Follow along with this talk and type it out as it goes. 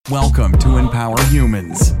Welcome to Empower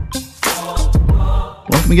Humans.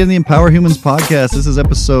 Welcome again to the Empower Humans podcast. This is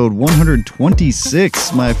episode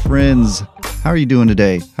 126, my friends. How are you doing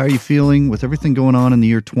today? How are you feeling with everything going on in the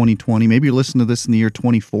year 2020? Maybe you're listening to this in the year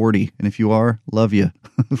 2040, and if you are, love you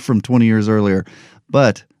from 20 years earlier.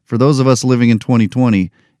 But for those of us living in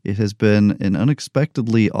 2020, it has been an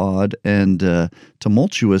unexpectedly odd and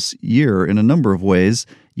tumultuous year in a number of ways.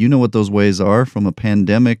 You know what those ways are, from a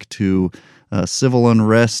pandemic to civil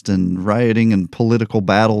unrest and rioting and political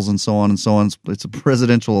battles and so on and so on. It's a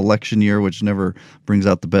presidential election year, which never brings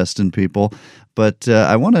out the best in people. But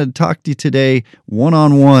I want to talk to you today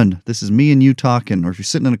one-on-one. This is me and you talking. Or if you're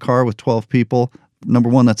sitting in a car with 12 people, number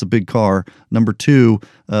one, that's a big car. Number two,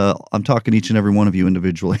 I'm talking to each and every one of you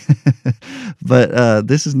individually. But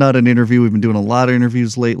this is not an interview. We've been doing a lot of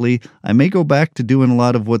interviews lately. I may go back to doing a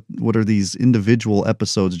lot of what are these individual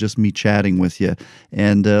episodes, just me chatting with you.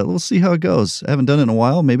 And we'll see how it goes. I haven't done it in a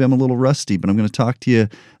while. Maybe I'm a little rusty, but I'm going to talk to you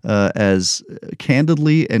as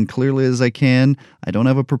candidly and clearly as I can. I don't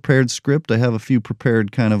have a prepared script. I have a few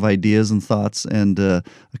prepared kind of ideas and thoughts and a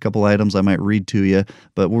couple items I might read to you.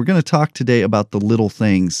 But we're going to talk today about the little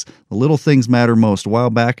things. The little things matter most. A while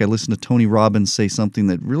back, I listened to Tony Robbins say something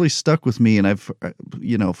that really stuck with me, and I've, for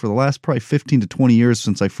the last probably 15 to 20 years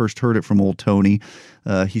since I first heard it from old Tony,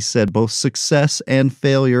 he said both success and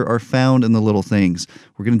failure are found in the little things.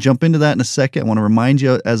 We're going to jump into that in a second. I want to remind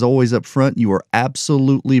you, as always up front, you are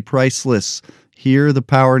absolutely priceless. Hear the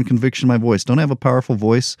power and conviction of my voice. Don't I have a powerful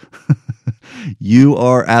voice? You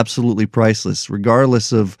are absolutely priceless,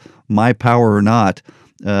 regardless of my power or not.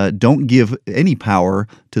 Don't give any power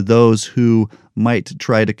to those who might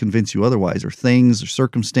try to convince you otherwise, or things or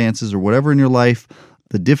circumstances or whatever in your life.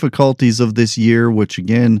 The difficulties of this year, which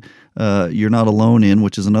again, you're not alone in,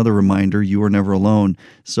 which is another reminder, you are never alone.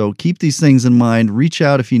 So keep these things in mind. Reach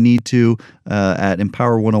out if you need to at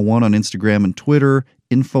Empower101 on Instagram and Twitter.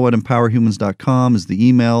 info@empowerhumans.com is the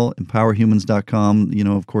email, empowerhumans.com,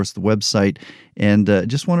 of course, the website. And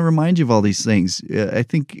just want to remind you of all these things. I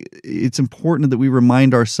think it's important that we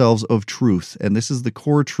remind ourselves of truth. And this is the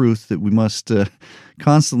core truth that we must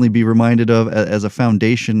constantly be reminded of as a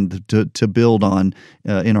foundation to build on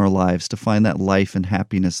in our lives, to find that life and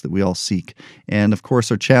happiness that we all seek. And of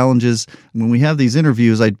course, our challenges, when we have these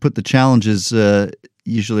interviews, I'd put the challenges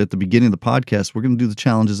usually at the beginning of the podcast. We're going to do the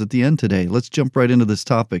challenges at the end today. Let's jump right into this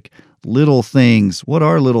topic. Little things. What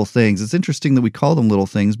are little things? It's interesting that we call them little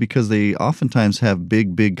things because they oftentimes have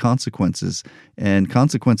big, big consequences, and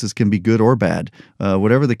consequences can be good or bad.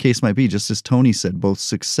 Whatever the case might be, just as Tony said, both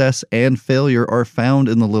success and failure are found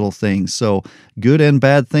in the little things. So good and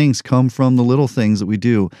bad things come from the little things that we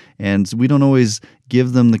do, and we don't always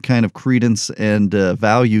give them the kind of credence and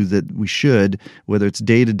value that we should, whether it's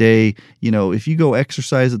day to day. If you go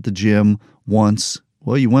exercise at the gym once,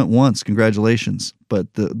 well, you went once, congratulations.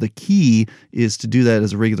 But the key is to do that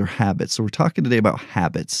as a regular habit. So we're talking today about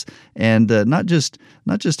habits, and not just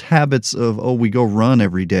habits of, we go run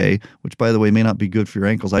every day, which, by the way, may not be good for your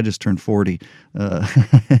ankles. I just turned 40.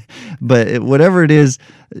 But whatever it is,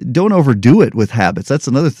 don't overdo it with habits. That's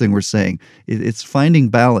another thing we're saying. It's finding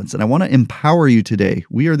balance. And I want to empower you today.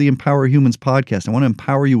 We are the Empower Humans podcast. I want to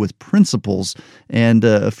empower you with principles and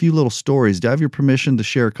a few little stories. Do I have your permission to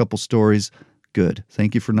share a couple stories? Good.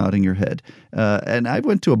 Thank you for nodding your head. And I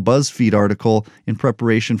went to a BuzzFeed article in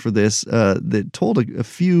preparation for this that told a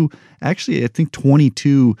few, actually, I think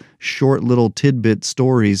 22 short little tidbit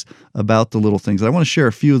stories about the little things. I want to share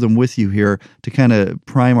a few of them with you here to kind of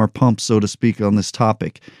prime our pump, so to speak, on this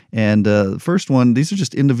topic. And the first one, these are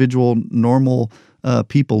just individual, normal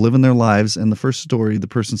people living their lives. And the first story, the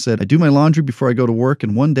person said, I do my laundry before I go to work,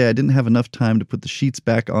 and one day I didn't have enough time to put the sheets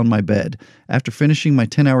back on my bed. After finishing my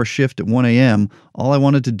 10-hour shift at 1 a.m., all I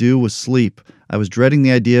wanted to do was sleep. I was dreading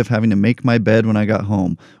the idea of having to make my bed when I got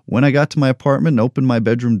home. When I got to my apartment and opened my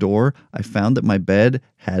bedroom door, I found that my bed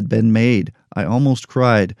had been made. I almost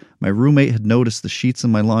cried. My roommate had noticed the sheets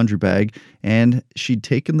in my laundry bag, and she'd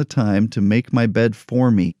taken the time to make my bed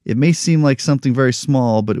for me. It may seem like something very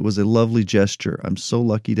small, but it was a lovely gesture. I'm so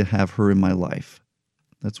lucky to have her in my life.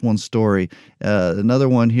 That's one story. Another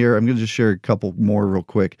one here, I'm going to just share a couple more real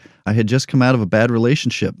quick. I had just come out of a bad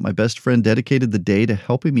relationship. My best friend dedicated the day to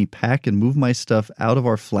helping me pack and move my stuff out of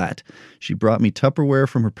our flat. She brought me Tupperware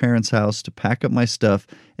from her parents' house to pack up my stuff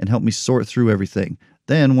and help me sort through everything.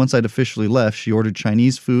 Then, once I'd officially left, she ordered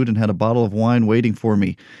Chinese food and had a bottle of wine waiting for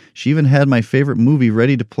me. She even had my favorite movie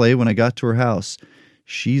ready to play when I got to her house.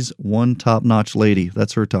 She's one top-notch lady.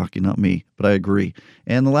 That's her talking, not me, but I agree.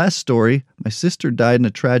 And the last story, my sister died in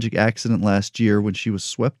a tragic accident last year when she was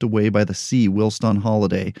swept away by the sea whilst on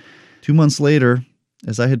holiday. 2 months later,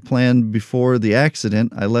 As I had planned before the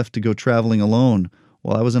accident, I left to go traveling alone.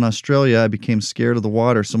 While I was in Australia, I became scared of the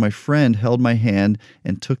water, so my friend held my hand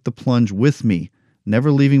and took the plunge with me,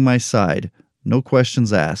 never leaving my side. No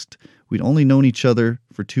questions asked. We'd only known each other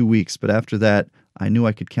for 2 weeks, but after that, I knew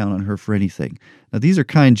I could count on her for anything. Now, these are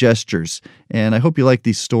kind gestures, and I hope you like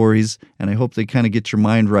these stories, and I hope they kind of get your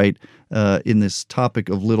mind right in this topic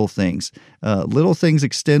of little things. Little things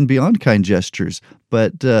extend beyond kind gestures,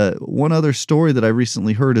 but one other story that I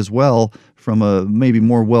recently heard as well from a maybe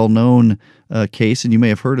more well-known case, and you may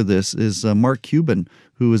have heard of this, is Mark Cuban,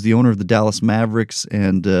 who is the owner of the Dallas Mavericks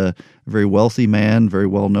and a very wealthy man, very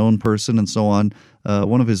well-known person, and so on.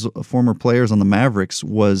 One of his former players on the Mavericks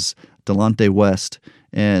was Delonte West,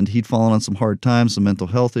 and he'd fallen on some hard times, some mental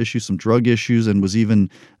health issues, some drug issues, and was even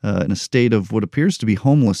in a state of what appears to be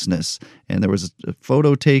homelessness. And there was a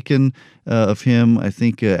photo taken of him, I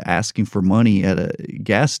think, asking for money at a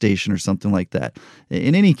gas station or something like that.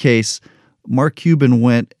 In any case, Mark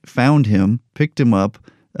Cuban found him, picked him up,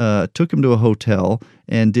 took him to a hotel,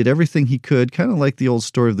 and did everything he could, kind of like the old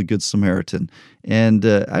story of the Good Samaritan. And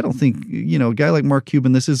I don't think, a guy like Mark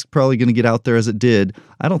Cuban, this is probably going to get out there as it did.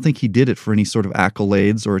 I don't think he did it for any sort of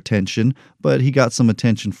accolades or attention, but he got some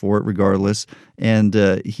attention for it regardless. And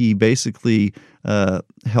he basically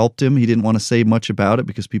helped him. He didn't want to say much about it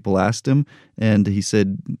because people asked him. And he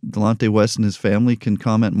said Delonte West and his family can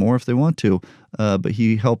comment more if they want to. But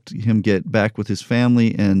he helped him get back with his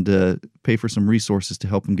family and pay for some resources to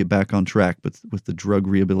help him get back on track with the drug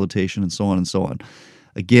rehabilitation and so on and so on.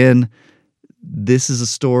 Again, this is a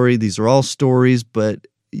story. These are all stories, but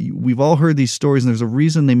we've all heard these stories, and there's a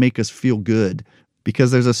reason they make us feel good,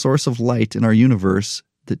 because there's a source of light in our universe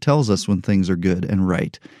that tells us when things are good and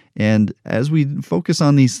right. And as we focus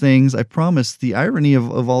on these things, I promise the irony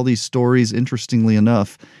of all these stories, interestingly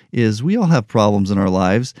enough, is we all have problems in our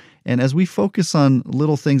lives. And as we focus on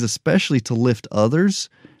little things, especially to lift others,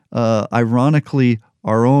 ironically,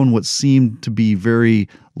 our own what seemed to be very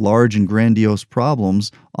large and grandiose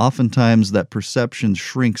problems, oftentimes that perception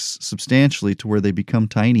shrinks substantially to where they become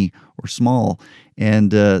tiny or small,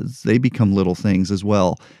 and they become little things as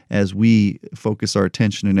well as we focus our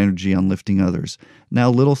attention and energy on lifting others. Now,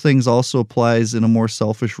 little things also applies in a more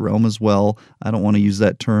selfish realm as well. I don't want to use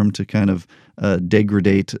that term to kind of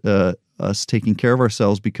degrade us taking care of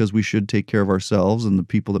ourselves, because we should take care of ourselves and the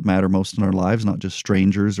people that matter most in our lives, not just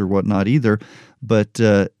strangers or whatnot either. But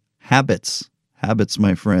habits,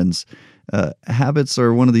 my friends. Habits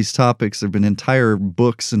are one of these topics. There have been entire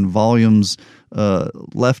books and volumes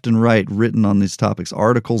left and right written on these topics,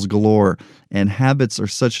 articles galore, and habits are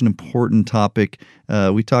such an important topic.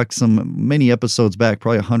 We talked many episodes back,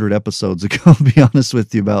 probably 100 episodes ago, to be honest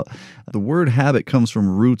with you, about the word habit comes from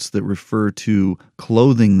roots that refer to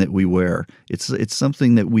clothing that we wear. It's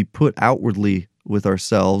something that we put outwardly with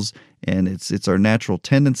ourselves, and it's our natural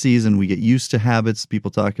tendencies, and we get used to habits. People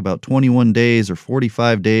talk about 21 days or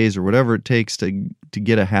 45 days or whatever it takes to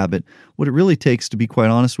get a habit. What it really takes, to be quite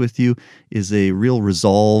honest with you, is a real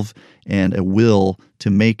resolve and a will to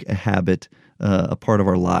make a habit a part of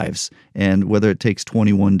our lives. And whether it takes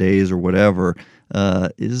 21 days or whatever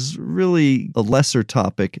is really a lesser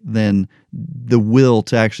topic than the will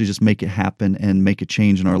to actually just make it happen and make a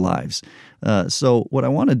change in our lives. So what I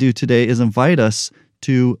want to do today is invite us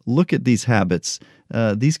to look at these habits.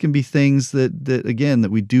 These can be things that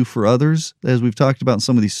we do for others, as we've talked about in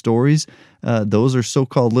some of these stories. Those are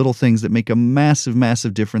so-called little things that make a massive,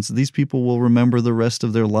 massive difference. These people will remember the rest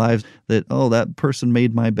of their lives that, that person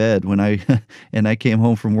made my bed when and I came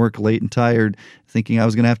home from work late and tired, thinking I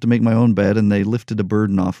was going to have to make my own bed, and they lifted a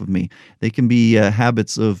burden off of me. They can be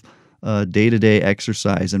habits of day-to-day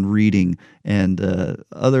exercise and reading and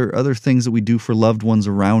other things that we do for loved ones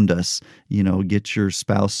around us. Get your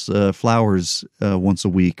spouse flowers once a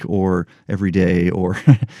week or every day, or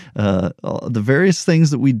the various things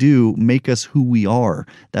that we do make us who we are.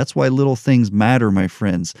 That's why little things matter, my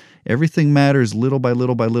friends. Everything matters little by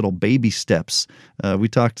little by little, baby steps. We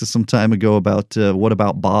talked some time ago about What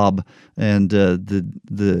About Bob, and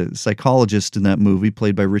the psychologist in that movie,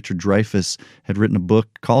 played by Richard Dreyfuss, had written a book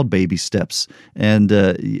called Baby Steps, and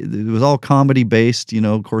it was all comedy based.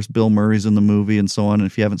 Of course, Bill Murray's in the movie and so on. And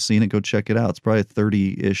if you haven't seen it, go check it out. It's probably a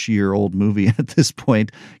 30-ish year old movie at this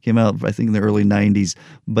point. Came out, I think, in the early 90s.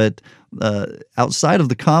 But outside of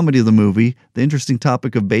the comedy of the movie, the interesting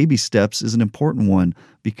topic of baby steps is an important one,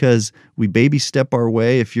 because we baby step our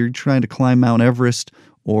way. If you're trying to climb Mount Everest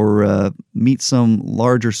or meet some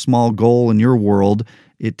large or small goal in your world,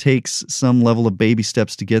 it takes some level of baby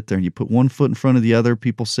steps to get there. You put one foot in front of the other.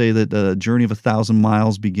 People say that a journey of 1,000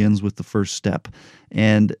 miles begins with the first step.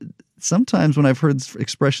 And sometimes when I've heard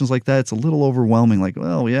expressions like that, it's a little overwhelming. Like,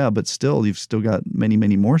 well, yeah, but still, you've still got many,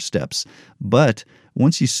 many more steps. But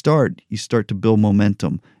once you start to build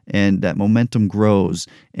momentum, and that momentum grows.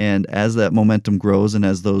 And as that momentum grows, and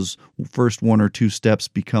as those first 1 or 2 steps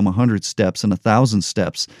become 100 steps and 1,000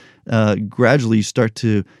 steps, gradually you start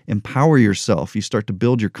to empower yourself. You start to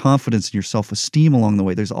build your confidence and your self-esteem along the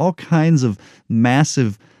way. There's all kinds of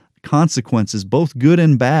massive consequences, both good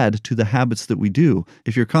and bad, to the habits that we do.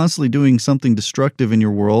 If you're constantly doing something destructive in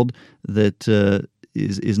your world that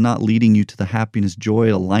is not leading you to the happiness,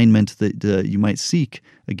 joy, alignment that you might seek.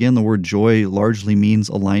 Again, the word joy largely means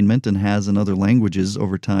alignment and has in other languages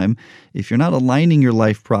over time. If you're not aligning your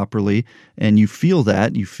life properly and you feel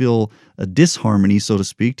a disharmony, so to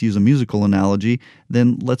speak, to use a musical analogy,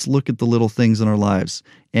 then let's look at the little things in our lives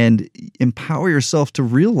and empower yourself to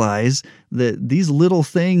realize that these little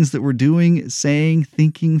things that we're doing, saying,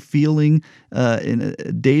 thinking, feeling in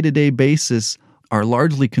a day-to-day basis are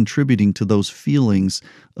largely contributing to those feelings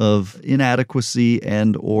of inadequacy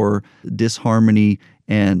and or disharmony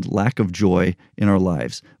and lack of joy in our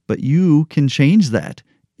lives. But you can change that.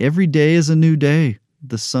 Every day is a new day.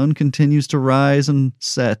 The sun continues to rise and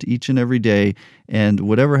set each and every day. And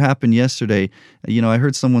whatever happened yesterday, I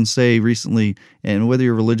heard someone say recently, and whether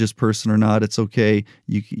you're a religious person or not, it's okay.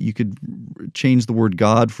 You could change the word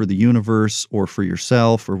God for the universe or for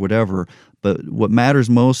yourself or whatever. But what matters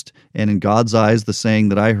most, and in God's eyes, the saying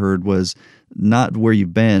that I heard was not where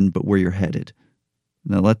you've been, but where you're headed.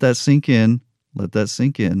 Now let that sink in. Let that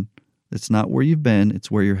sink in. It's not where you've been, it's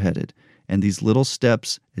where you're headed. And these little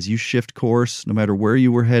steps, as you shift course, no matter where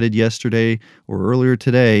you were headed yesterday or earlier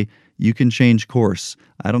today, you can change course.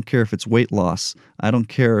 I don't care if it's weight loss. I don't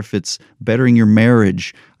care if it's bettering your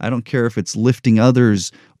marriage. I don't care if it's lifting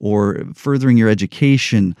others or furthering your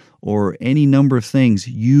education or any number of things.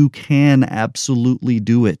 You can absolutely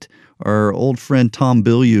do it. Our old friend Tom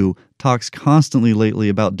Bilyeu talks constantly lately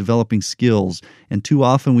about developing skills, and too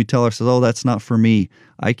often we tell ourselves, oh, that's not for me.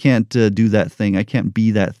 I can't do that thing. I can't be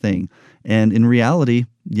that thing. And in reality,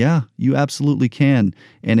 yeah, you absolutely can.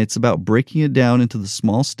 And it's about breaking it down into the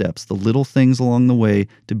small steps, the little things along the way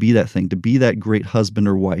to be that thing, to be that great husband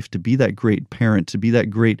or wife, to be that great parent, to be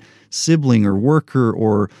that great sibling or worker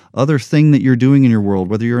or other thing that you're doing in your world,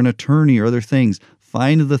 whether you're an attorney or other things.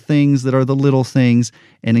 Find the things that are the little things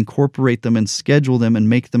and incorporate them and schedule them and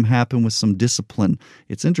make them happen with some discipline.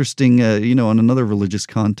 It's interesting, in another religious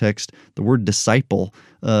context, the word disciple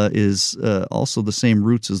is also the same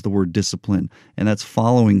roots as the word discipline, and that's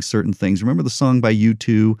following certain things. Remember the song by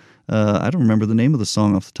U2? I don't remember the name of the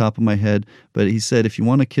song off the top of my head, but he said, if you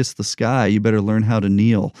want to kiss the sky, you better learn how to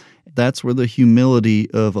kneel. That's where the humility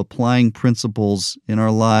of applying principles in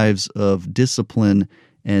our lives of discipline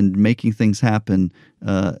and making things happen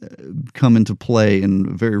come into play in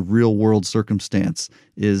a very real-world circumstance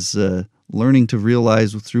is learning to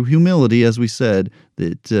realize through humility, as we said,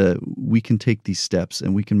 that we can take these steps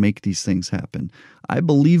and we can make these things happen. I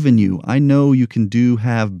believe in you. I know you can do,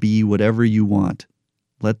 have, be whatever you want.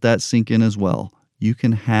 Let that sink in as well. You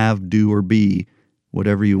can have, do, or be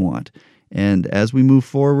whatever you want. And as we move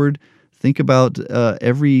forward, think about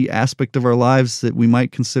every aspect of our lives that we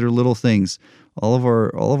might consider little things. All of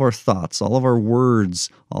our thoughts, all of our words,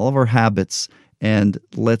 all of our habits, and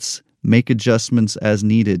let's make adjustments as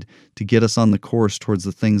needed to get us on the course towards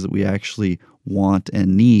the things that we actually want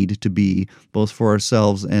and need to be, both for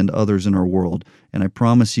ourselves and others in our world. And I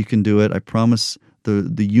promise you can do it. I promise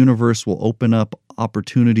the universe will open up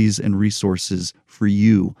opportunities and resources for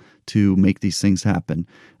you to make these things happen.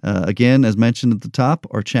 Again, as mentioned at the top,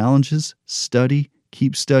 our challenges: study,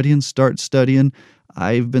 keep studying, start studying.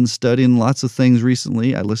 I've been studying lots of things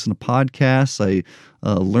recently. I listen to podcasts. I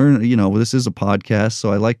learn, this is a podcast,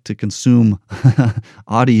 so I like to consume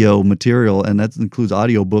audio material, and that includes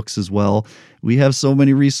audiobooks as well. We have so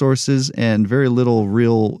many resources and very little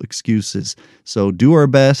real excuses. So do our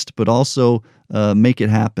best, but also make it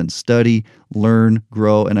happen. Study, learn,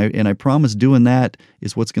 grow, and I promise doing that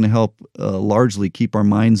is what's going to help largely keep our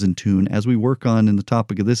minds in tune as we work on, in the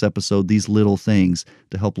topic of this episode, these little things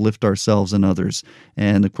to help lift ourselves and others.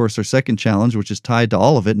 And of course, our second challenge, which is tied to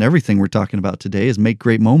all of it and everything we're talking about today, is make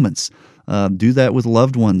great moments. Do that with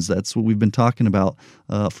loved ones. That's what we've been talking about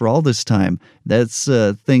for all this time. That's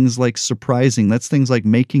things like surprising. That's things like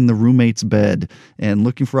making the roommate's bed and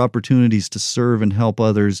looking for opportunities to serve and help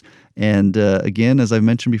others. And again, as I've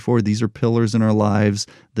mentioned before, these are pillars in our lives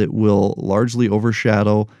that will largely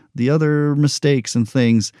overshadow the other mistakes and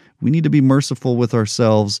things. We need to be merciful with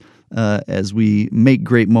ourselves as we make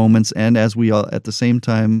great moments, and as we at the same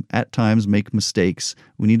time, at times, make mistakes.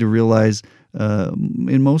 We need to realize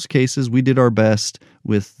in most cases, we did our best.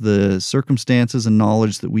 with the circumstances and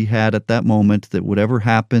knowledge that we had at that moment, that whatever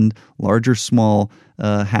happened, large or small,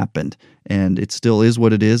 happened. And it still is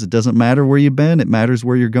what it is. It doesn't matter where you've been. It matters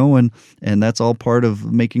where you're going. And that's all part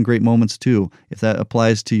of making great moments too. If that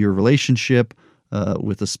applies to your relationship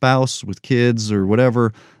with a spouse, with kids, or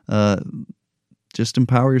whatever, just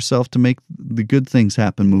empower yourself to make the good things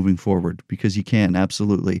happen moving forward, because you can,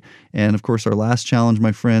 absolutely. And of course, our last challenge,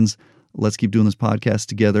 my friends, let's keep doing this podcast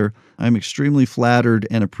together. I'm extremely flattered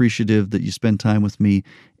and appreciative that you spend time with me.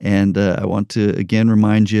 And I want to again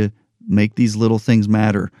remind you, make these little things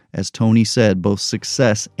matter. As Tony said, both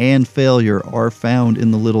success and failure are found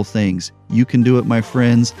in the little things. You can do it, my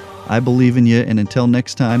friends. I believe in you. And until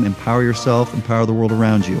next time, empower yourself, empower the world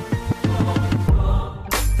around you.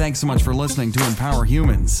 Thanks so much for listening to Empower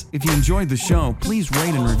Humans. If you enjoyed the show, please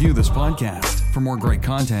rate and review this podcast. For more great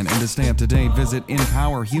content and to stay up to date, visit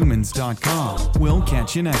empowerhumans.com. We'll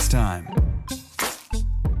catch you next time.